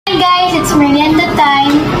merienda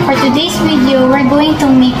time! For today's video, we're going to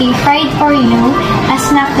make a fried Oreo, a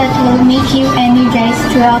snack that will make you energized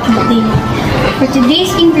throughout the day. For today's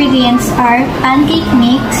ingredients are pancake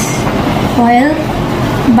mix, oil,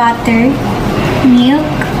 butter, milk,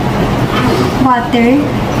 water,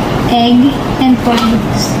 egg, and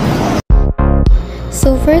Oreos.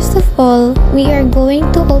 So first of all, we are going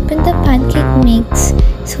to open the pancake mix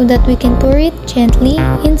so that we can pour it gently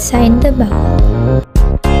inside the bowl.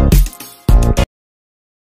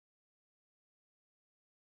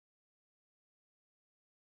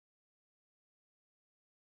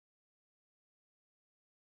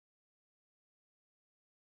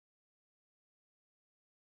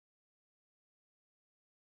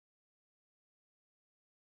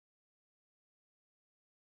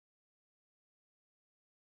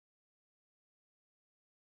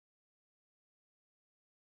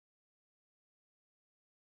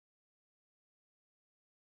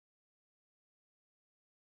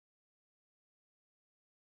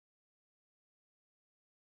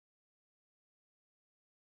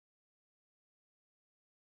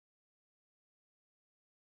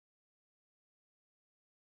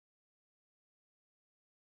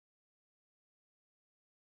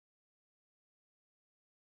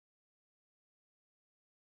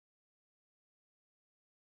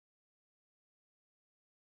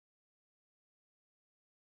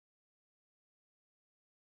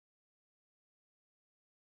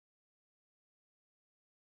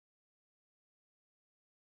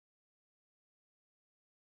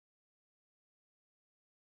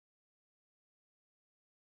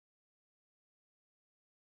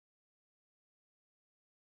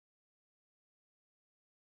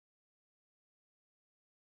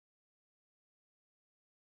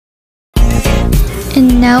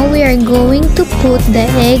 And now we are going to put the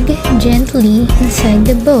egg gently inside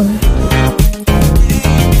the bowl.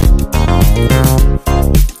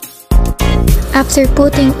 After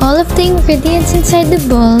putting all of the ingredients inside the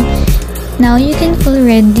bowl, now you can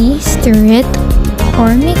already stir it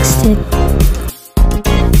or mix it.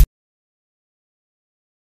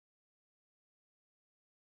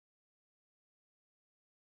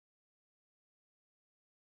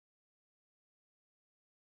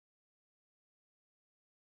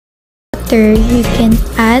 You can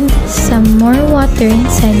add some more water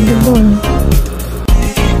inside the bowl.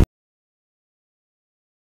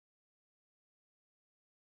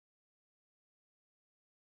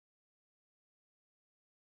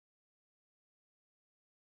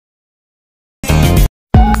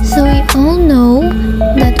 So we all know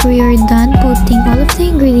that we are done putting all of the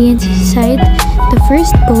ingredients inside the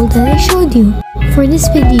first bowl that I showed you. For this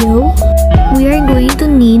video, we are going to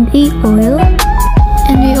need a oil.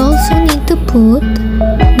 And we also need to put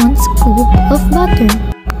 1 scoop of butter.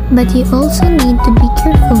 But you also need to be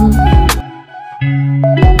careful.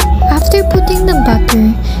 After putting the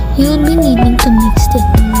butter, you will be needing to mix it.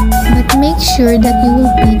 But make sure that you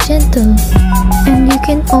will be gentle. And you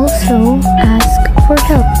can also ask for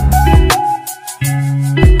help.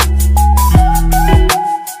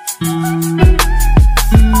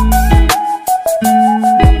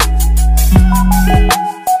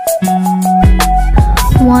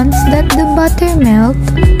 Once that the butter melts,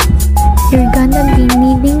 you're gonna be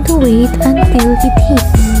needing to wait until it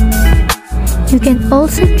heats. You can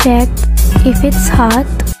also check if it's hot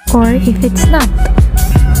or if it's not.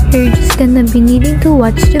 You're just gonna be needing to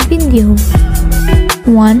watch the video.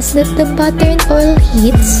 Once that the butter and oil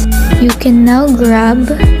heats, you can now grab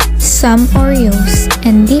some Oreos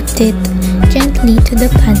and dip it gently to the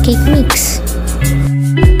pancake mix.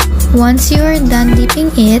 Once you are done dipping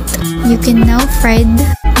it, you can now fry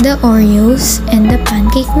the Oreos and the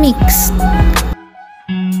pancake mix.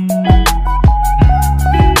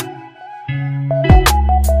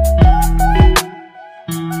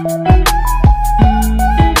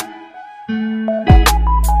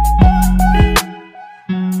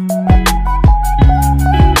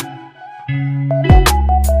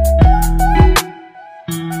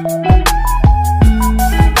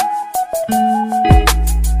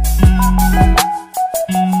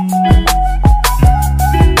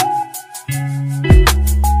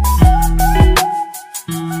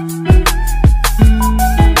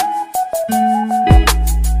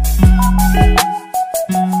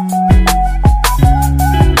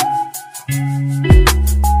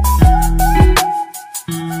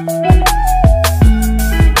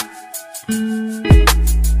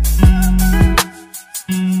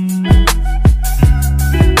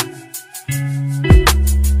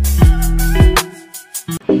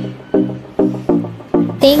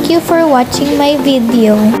 Thank you for watching my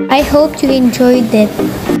video. I hope you enjoyed it.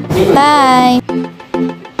 Bye!